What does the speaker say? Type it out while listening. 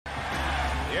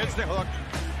Here's the hook.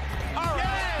 All right.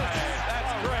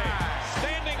 That's great.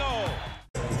 Standing O.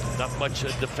 Not much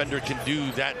a defender can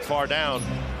do that far down.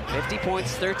 50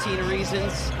 points, 13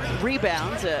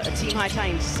 rebounds, a team-high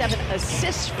tying 7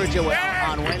 assists for Joel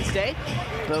on Wednesday.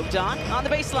 Bogdan on the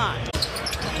baseline.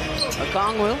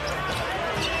 Okongwu.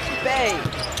 Bay.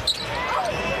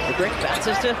 The brick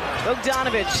bounces to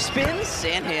Bogdanovic, spins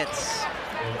and hits.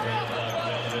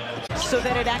 So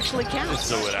that it actually counts.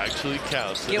 So it actually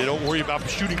counts. So they don't worry about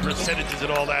shooting percentages and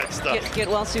all that stuff. Get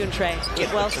well soon, Trey.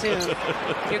 Get well soon.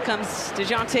 Here comes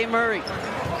DeJounte Murray.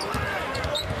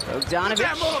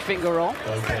 Bogdanovic, finger roll.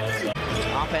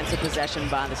 Offensive possession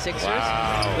by the Sixers.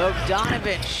 Wow.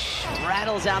 Bogdanovic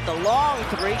rattles out the long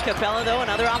three. Capella, though,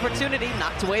 another opportunity.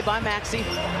 Knocked away by Maxey.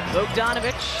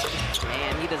 Bogdanovic,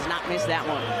 and he does not miss that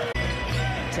one.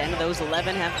 10 of those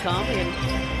 11 have come in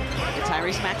the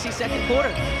Tyrese Maxey second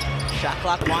quarter. Shot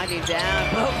clock winding down.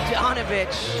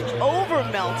 Bogdanovic over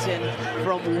Melton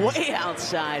from way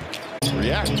outside.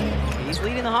 React. He's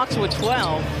leading the Hawks with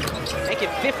 12. Make it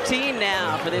 15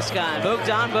 now for this guy,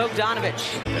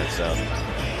 Bogdanovic. That's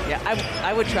Yeah,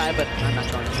 I would try, but I'm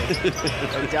not going to.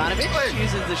 Bogdanovic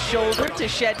uses the shoulder to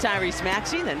shed Tyrese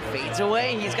Maxey, then fades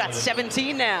away. He's got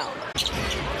 17 now.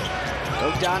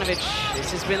 Bogdanovic,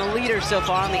 this has been a leader so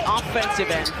far on the offensive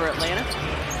end for Atlanta.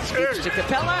 Scoops to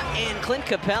Capella, and Clint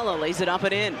Capella lays it up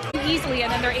and in. Easily,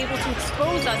 and then they're able to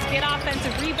expose us, get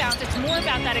offensive rebounds. It's more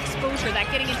about that exposure,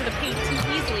 that getting into the paint too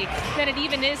easily, than it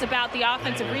even is about the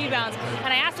offensive rebounds. And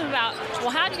I asked him about,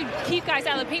 well, how do you keep guys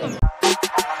out of the paint when